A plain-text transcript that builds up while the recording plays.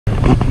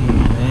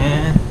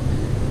Man,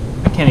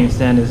 I can't even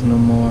stand this no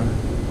more.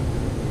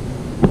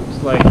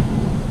 It's like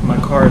my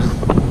car's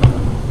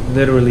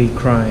literally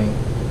crying.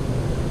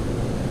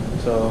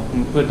 So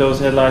I'm gonna put those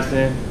headlights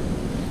in.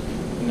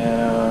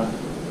 Now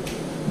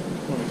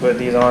I'm gonna put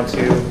these on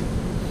too,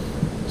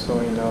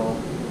 so you know,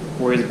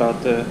 worries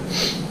about the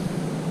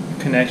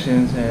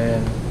connections.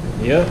 And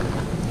yep,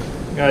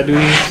 gotta do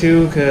these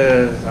too,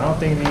 because I don't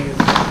think these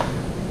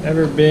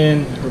ever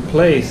been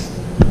replaced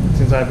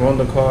since I've owned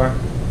the car.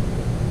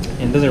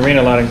 And it doesn't rain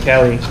a lot in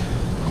Cali,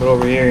 but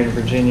over here in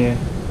Virginia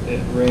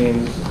it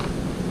rains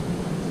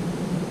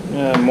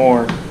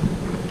more.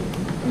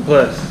 And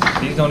plus,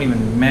 these don't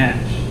even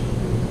match.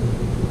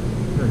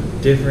 They're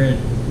different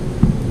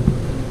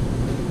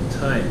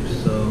types,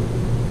 so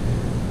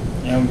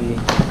yeah, I'm gonna be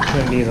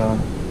putting these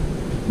on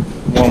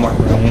Walmart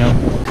brand, you know.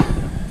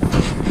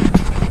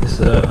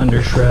 This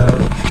under shroud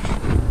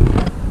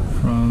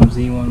from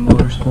Z1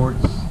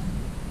 Motorsports.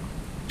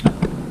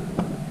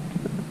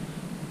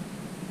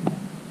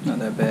 Not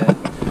that bad.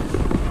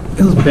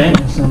 It was bent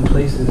in some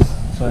places,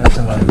 so I had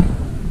to like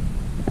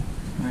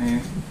right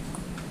here.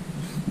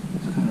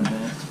 It's kind of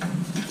bent.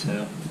 You can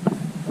tell.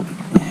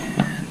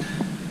 And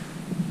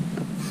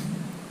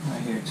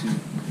right here too.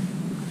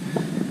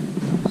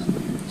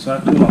 So I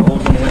threw my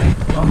old one away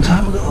a long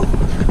time ago,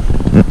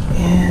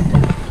 and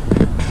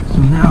so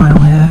now I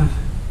don't have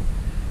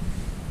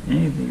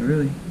anything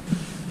really.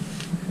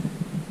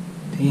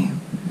 Damn,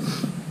 look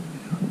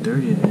how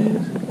dirty it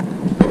is.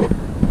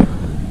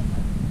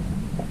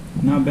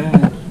 Not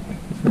bad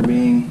for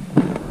being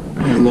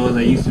as low as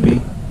I used to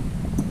be.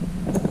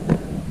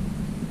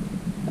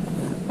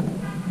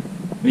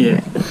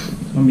 Yeah,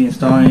 I'm gonna be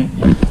installing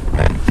it.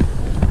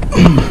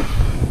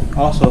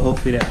 Also,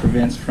 hopefully that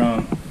prevents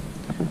from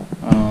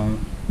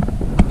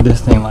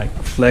this thing like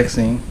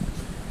flexing.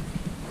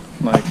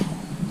 Like,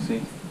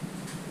 see,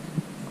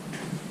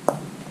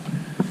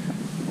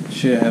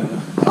 should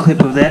have a clip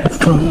of that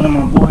from one of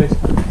my boys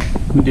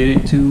who did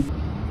it too.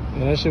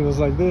 And that shit was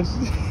like this.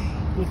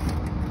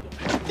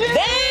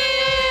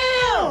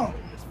 Damn!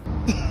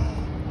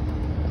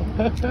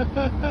 Look at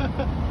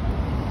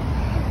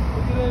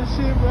that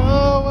shit,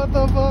 bro. What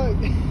the fuck?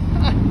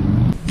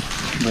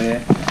 But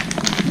yeah,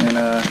 and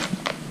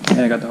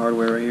I got the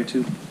hardware right here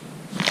too. So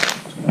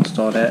I'll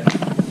install that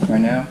right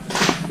now,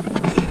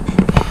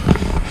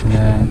 and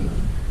then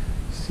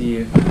see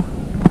if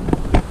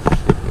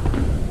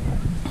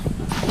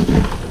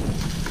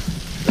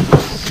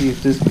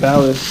this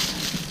ballast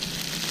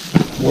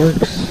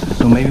works.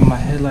 So maybe my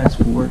headlights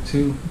will work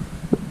too.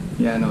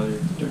 Yeah, I know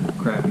they're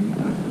crappy.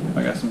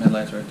 I got some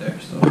headlights right there,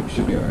 so it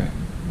should be alright.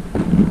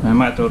 I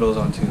might throw those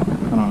on too. I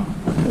don't know.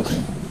 We'll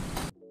see.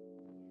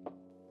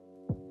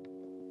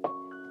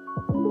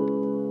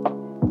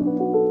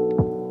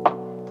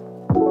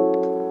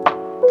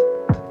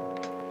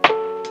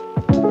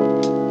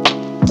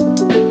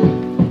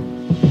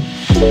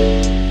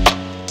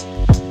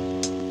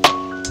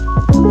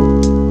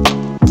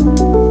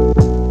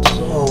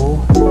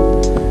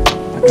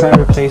 Tried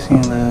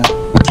replacing the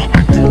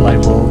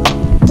headlight bulb.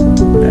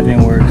 That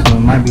didn't work, so it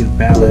might be the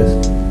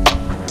ballast.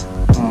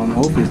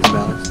 Hopefully it's the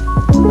ballast.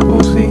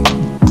 We'll see.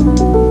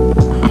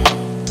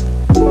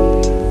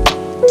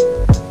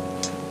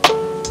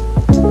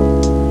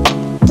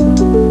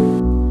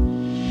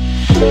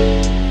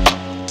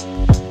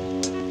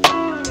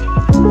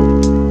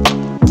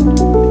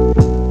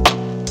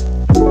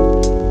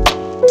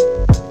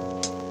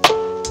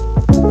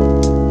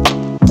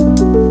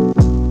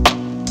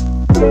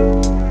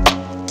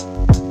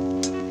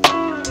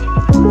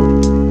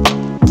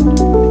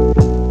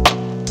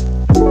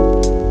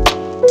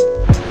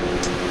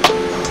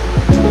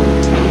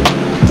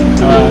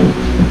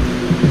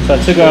 So I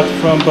took off the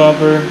front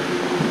bumper,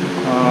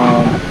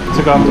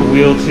 took off the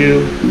wheel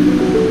too,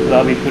 because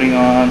I'll be putting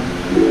on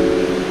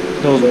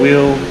those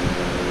wheel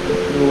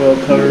well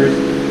covers,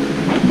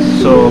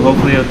 so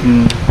hopefully I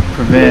can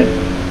prevent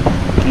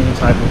any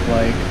type of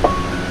like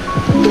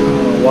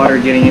water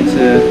getting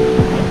into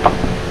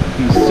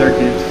these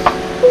circuits.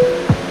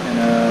 And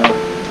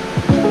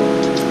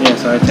yeah,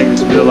 so I take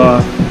this wheel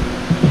off,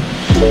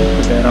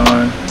 put that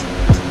on.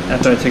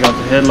 After I take out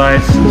the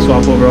headlights,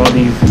 swap over all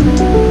these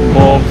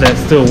bulbs that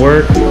still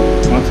work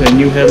onto a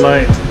new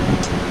headlight.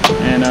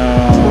 And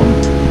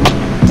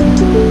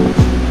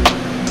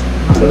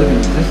look at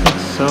this,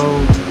 looks so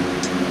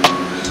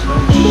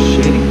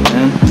shitty,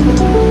 man.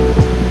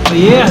 But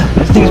yeah,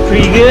 this thing's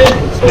pretty good.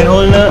 It's been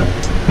holding up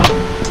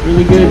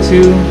really good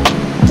too.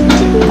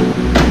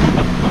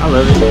 I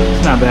love it.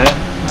 It's not bad.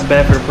 Not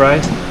bad for the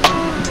price.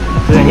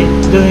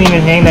 It doesn't even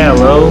hang that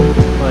low.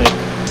 Like,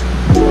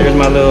 there's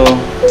my little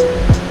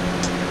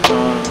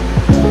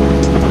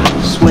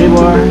sway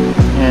bar,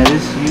 and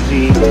this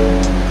usually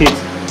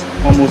hits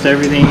almost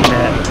everything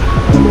that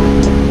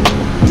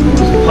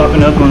is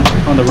popping up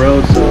on the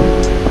road, so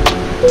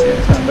yeah,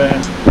 it's not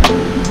bad.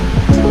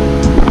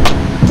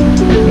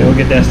 Yeah, we'll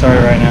get that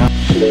started right now.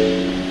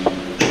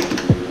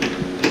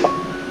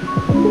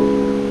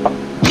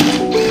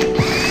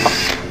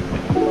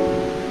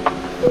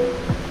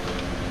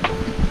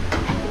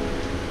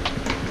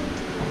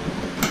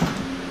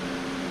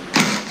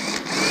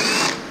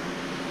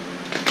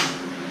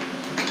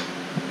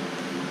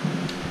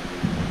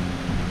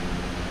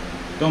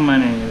 Don't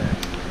mind any of that.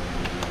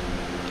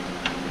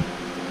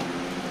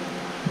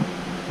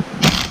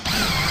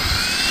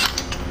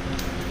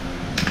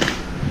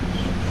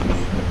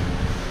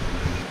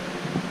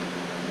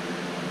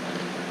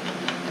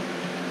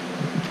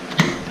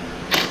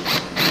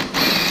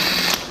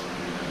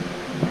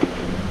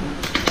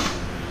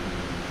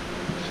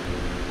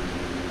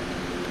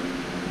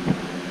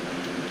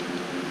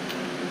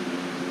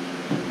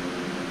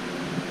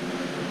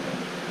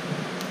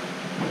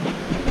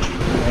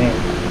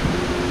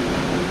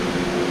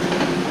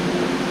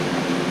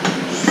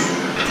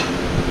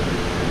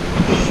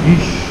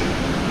 Sheesh.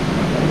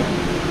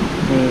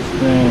 This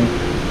thing.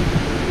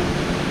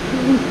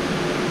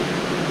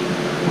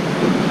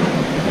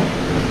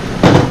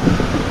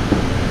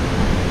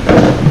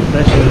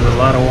 That shit is a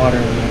lot of water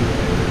in there.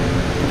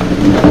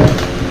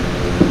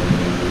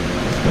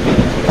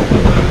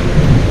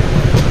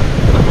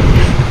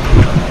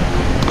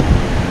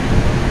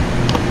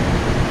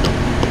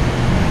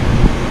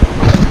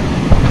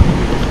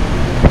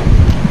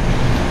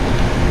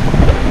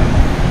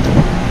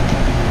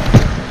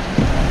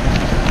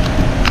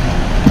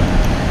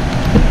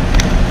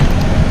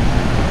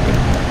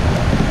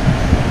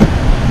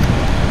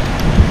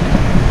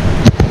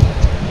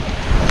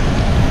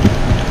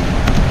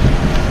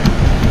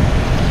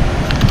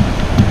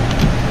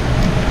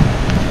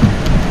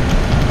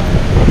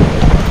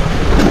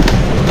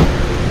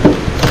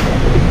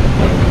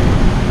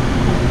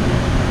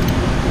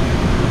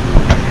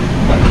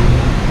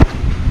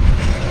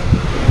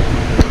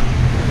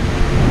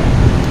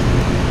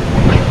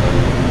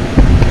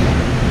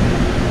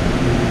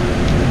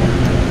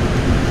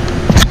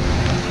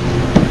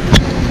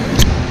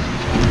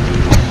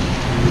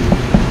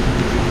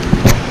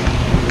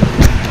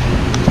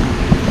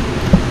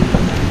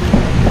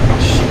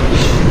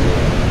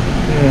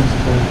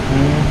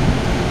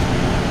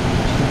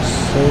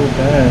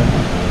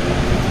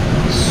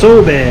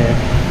 So bad.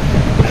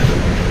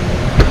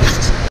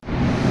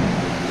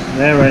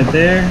 That right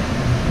there.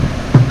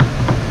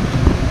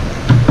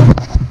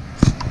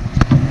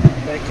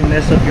 That can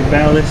mess up your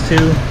ballast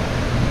too.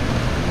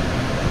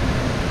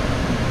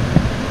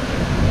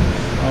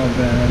 All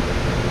bad.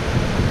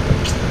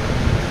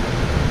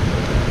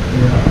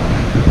 Yeah.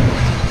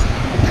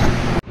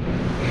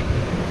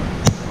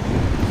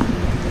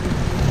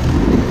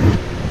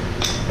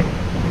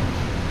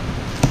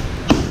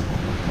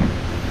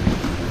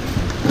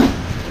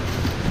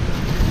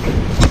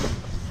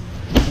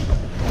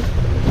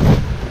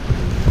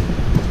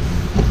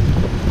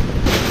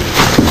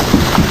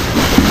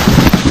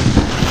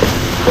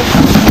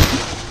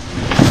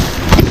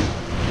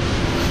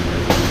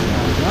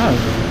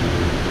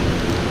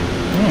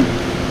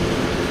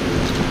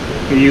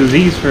 Could use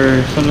these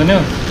for something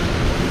else.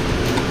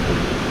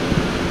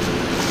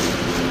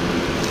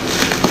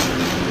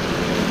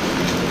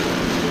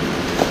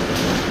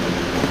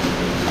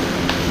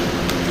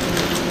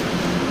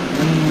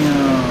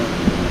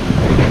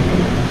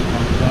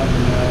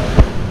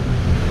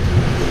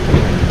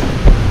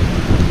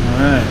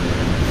 Alright.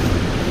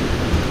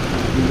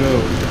 Here we go.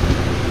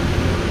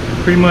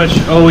 Pretty much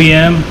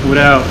OEM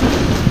without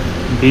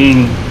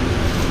being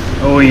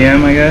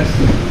OEM, I guess.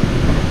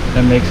 If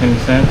that makes any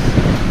sense.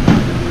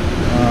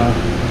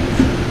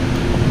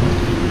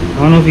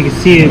 I don't know if you can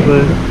see it,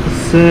 but it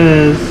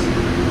says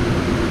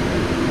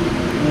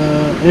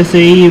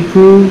SAE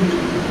approved,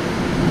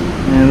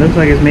 and it looks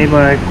like it's made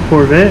by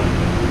Corvette,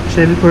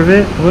 Chevy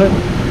Corvette. What?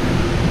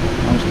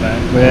 I'm just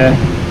bad. But yeah,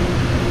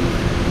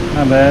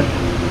 not bad.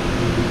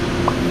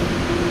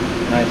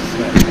 Nice.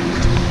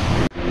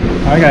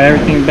 I got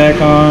everything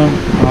back on.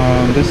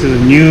 This is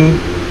a new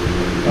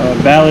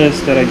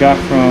ballast that I got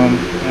from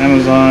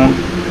Amazon.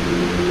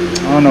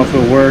 I don't know if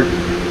it'll work.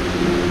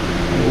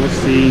 We'll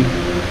see.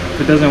 If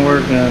it doesn't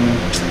work, then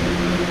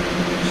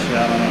shit,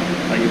 I don't know.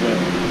 I give up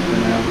for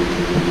now.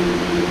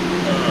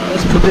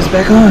 Let's put this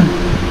back on.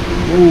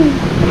 Ooh.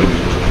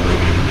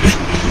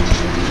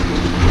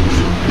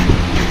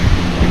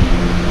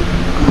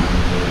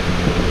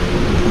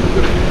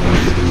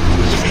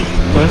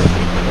 What?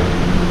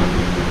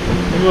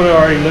 This is what it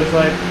already looks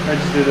like. I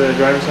just did the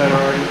driver's side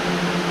already.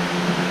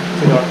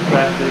 Took off the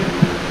plastic.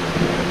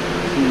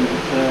 See,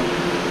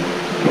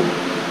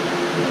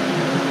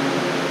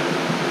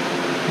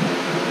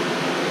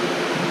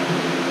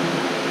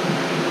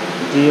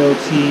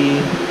 DOT.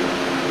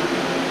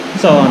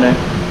 It's all on there.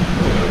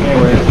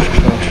 Anyway.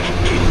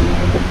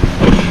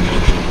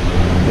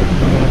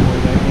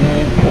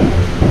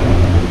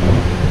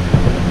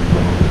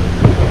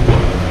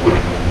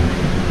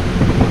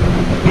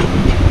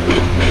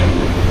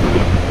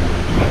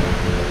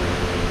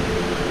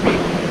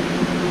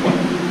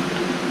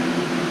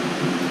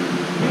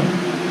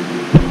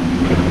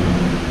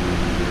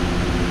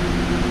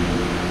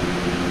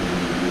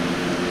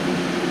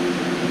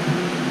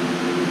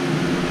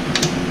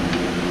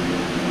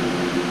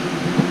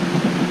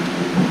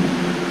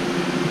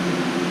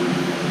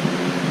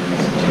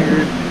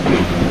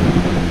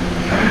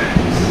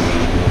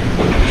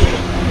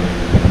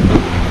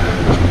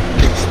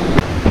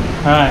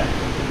 Alright,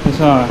 it's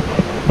on.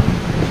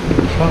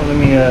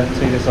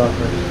 take this off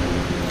first.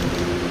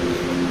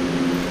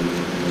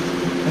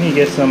 I need to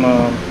get some,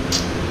 what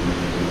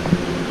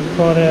do you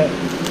call that?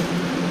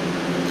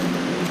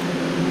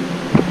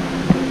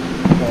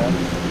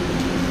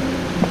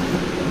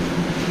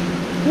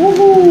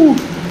 Woohoo!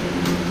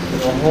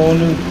 A whole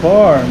new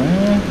car,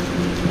 man.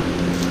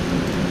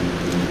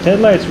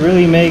 Headlights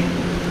really make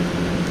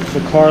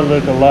the car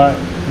look a lot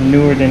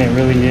newer than it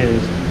really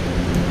is.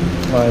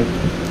 Like,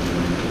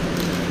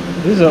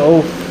 this is a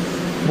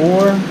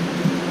 04.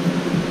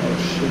 Oh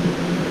shit.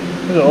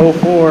 This is a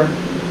 04.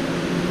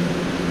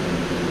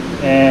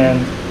 And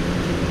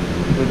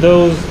with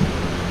those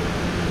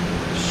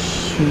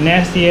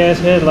nasty ass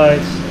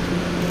headlights,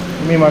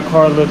 it made my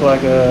car look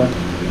like a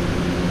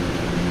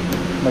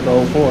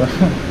 04.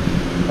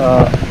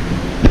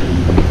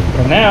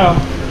 But now,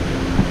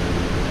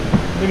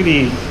 look at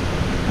these.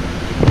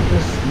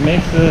 This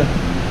makes the...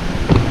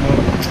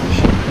 Oh,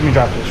 shit. Let me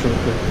drop this real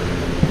quick.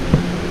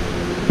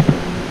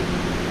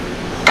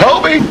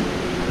 Kobe!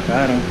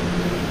 Got him.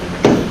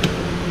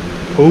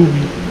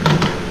 Kobe.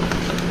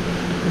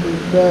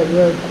 Back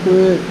real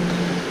quick.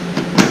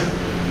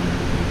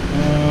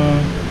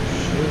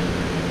 Shit.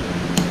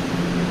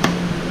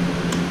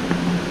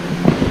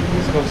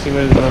 Let's go see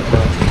what it looks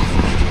like.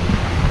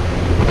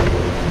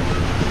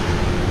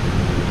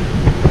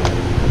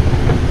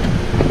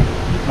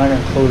 I'm not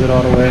gonna close it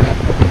all the way.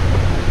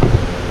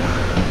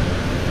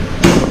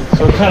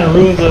 So it kind of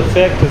ruins the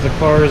effect because the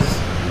car is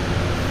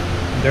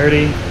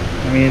dirty.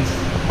 I mean,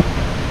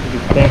 you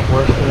could think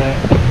worse for that.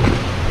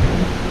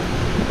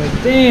 But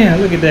damn,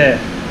 look at that.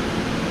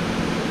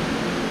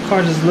 The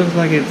car just looks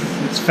like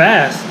it's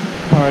fast.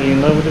 I'm already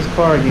in love with this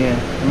car again.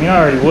 I mean, I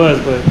already was,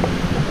 but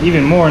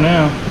even more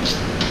now.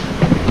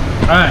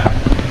 Alright.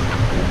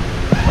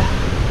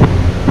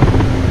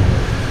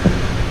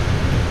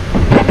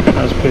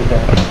 Let's put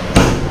that.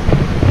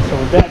 So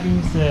with that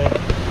being said,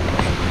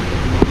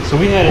 so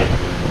we had an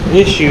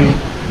issue.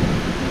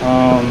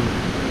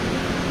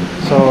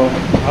 So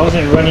I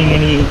wasn't running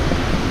any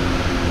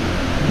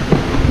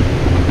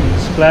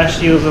splash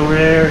shields over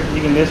there,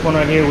 even this one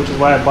right here, which is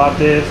why I bought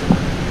this.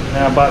 And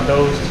I bought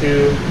those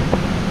two.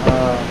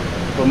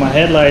 But my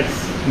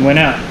headlights went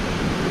out.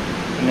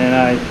 And then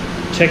I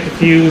checked the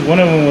fuse. One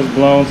of them was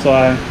blown, so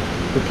I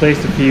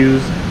replaced the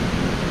fuse.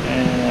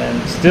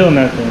 And still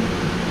nothing.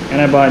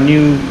 And I bought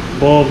new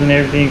bulbs and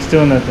everything,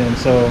 still nothing.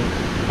 So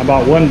I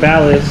bought one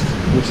ballast,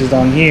 which is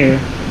on here,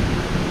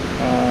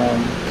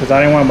 because I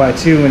didn't want to buy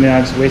two, and then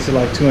I just wasted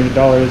like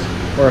 $200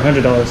 or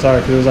 $100, sorry,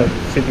 because it was like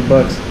 50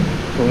 bucks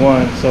for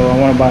one. So I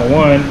want to buy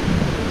one,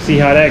 see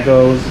how that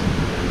goes,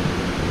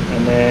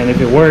 and then if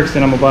it works,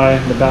 then I'm gonna buy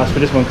the ballast for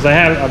this one, because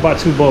I bought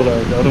two bulbs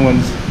already. The other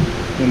one's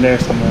in there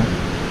somewhere.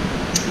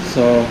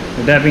 So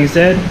with that being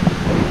said,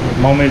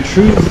 moment of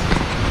truth.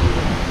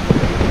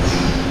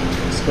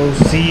 Let's go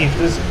see if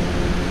this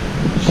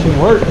should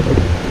work.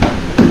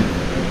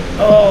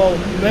 Oh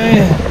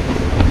man.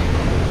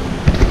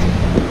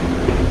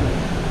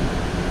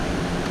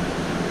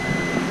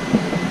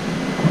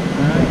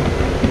 Alright.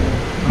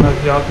 I don't know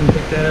if y'all can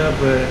pick that up,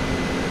 but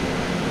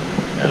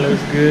that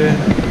looks good.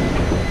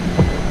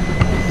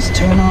 Let's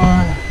turn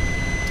on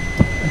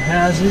the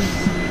hazards.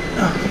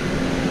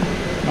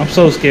 I'm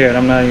so scared,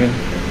 I'm not even.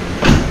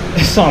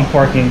 So I'm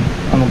parking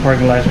on the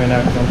parking lights right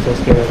now because I'm so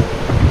scared.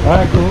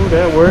 Alright, cool,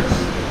 that works.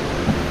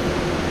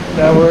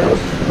 That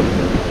works.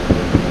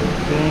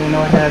 Didn't even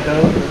know I had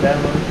those, but that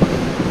works.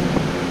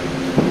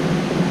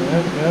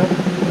 Yep, yep.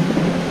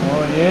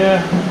 Oh yeah.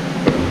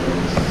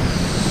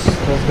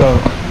 Let's go.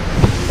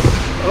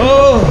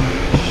 Oh!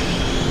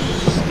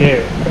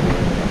 Scared.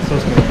 So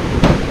scared.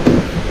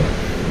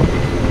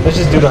 Let's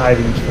just do the high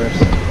beams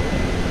first.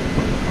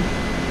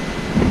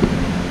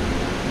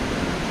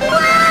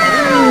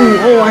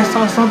 Oh, I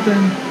saw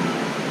something.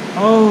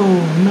 Oh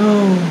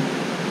no.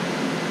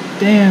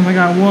 Damn, I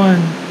got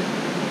one.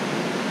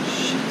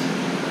 Shit.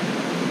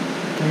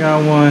 I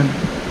got one.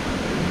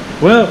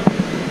 Well,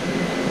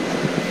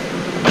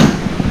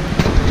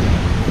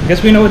 I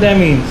guess we know what that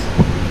means.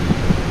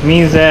 It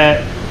means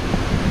that,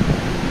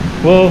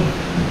 well,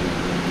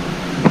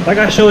 like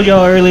I showed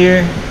y'all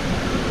earlier,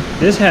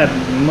 this had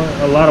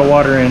a lot of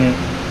water in it.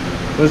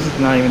 This is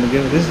not even the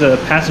good. This is the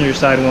passenger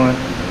side one.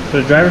 For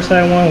the driver's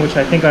side one, which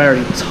I think I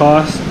already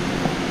tossed,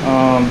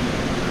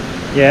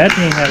 yeah, that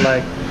thing had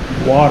like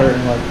water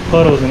and like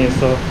puddles in it,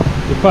 so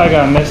it probably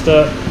got messed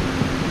up.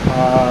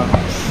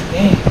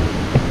 Dang.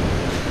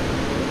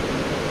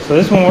 So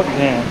this one worked.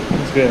 Damn,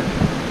 that's good.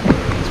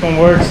 This one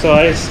works, so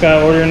I just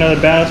gotta order another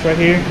ballast right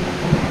here,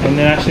 and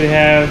then I should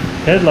have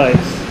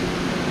headlights.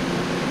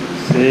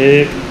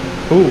 Sick.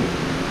 Ooh.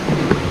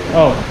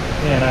 Oh,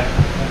 yeah, nice.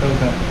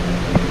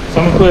 So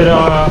I'm gonna put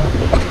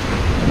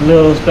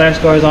little splash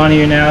guards on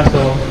here now, so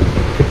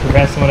it could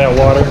prevent some of that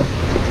water.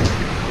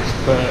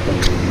 But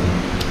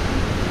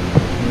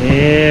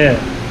yeah.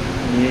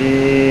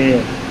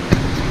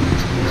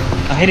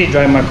 I hate it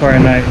driving my car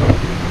at night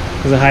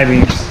because of high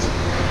beams.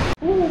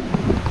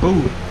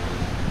 Cool.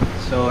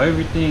 So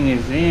everything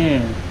is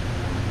in.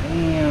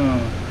 Damn.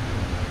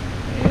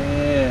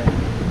 Yeah.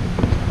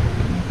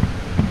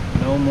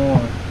 One more.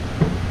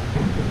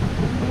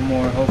 One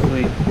more,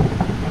 hopefully.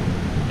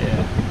 Yeah.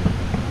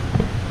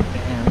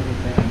 Damn, look at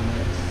that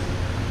mess.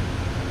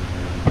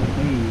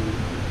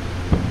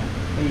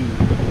 Hey.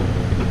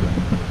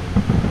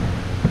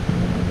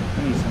 I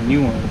need some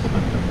new ones.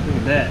 Look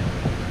at that.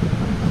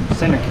 Some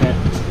center cap.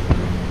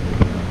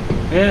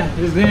 Yeah,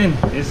 it's in.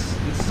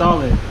 It's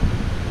solid.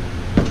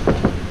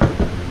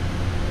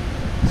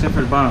 Except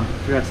for the bottom.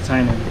 Forgot to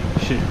tighten it.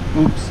 Shit.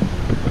 Oops.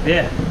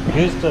 Yeah,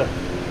 good stuff.